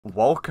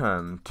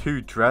Welcome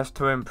to Dress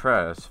to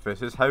Impress.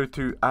 This is how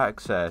to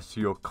access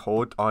your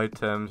cold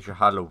items, your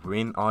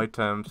Halloween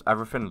items,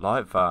 everything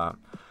like that.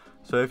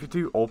 So if you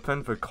do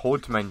open the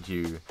cold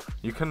menu,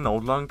 you can no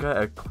longer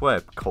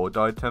equip cold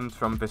items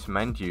from this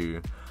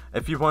menu.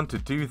 If you want to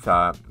do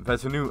that,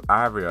 there's a new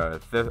area.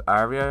 The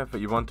area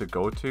that you want to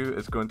go to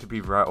is going to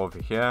be right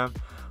over here.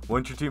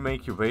 Once you do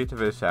make your way to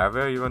this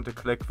area, you want to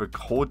click the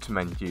cold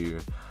menu.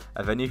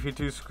 And then if you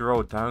do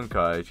scroll down,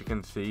 guys, you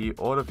can see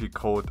all of your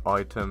cold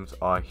items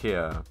are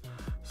here.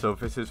 So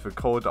this is the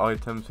cold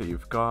items that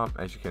you've got.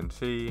 As you can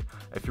see,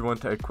 if you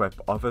want to equip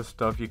other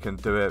stuff, you can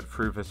do it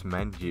through this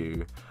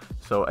menu.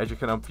 So as you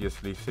can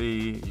obviously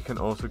see, you can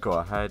also go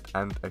ahead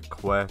and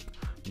equip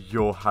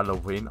your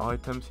Halloween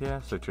items here,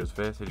 such as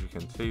this, as you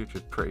can see, which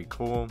is pretty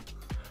cool.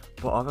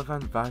 But other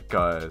than that,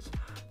 guys,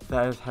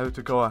 that is how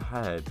to go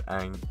ahead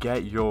and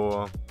get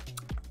your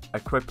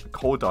equip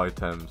cold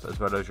items as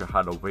well as your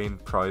Halloween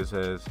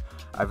prizes,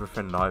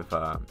 everything like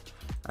that.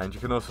 And you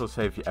can also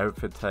save your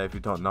outfits here if you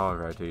don't know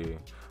already.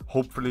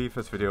 Hopefully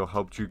this video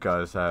helped you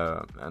guys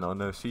out, and I'll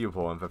now see you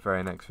all in the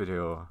very next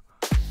video.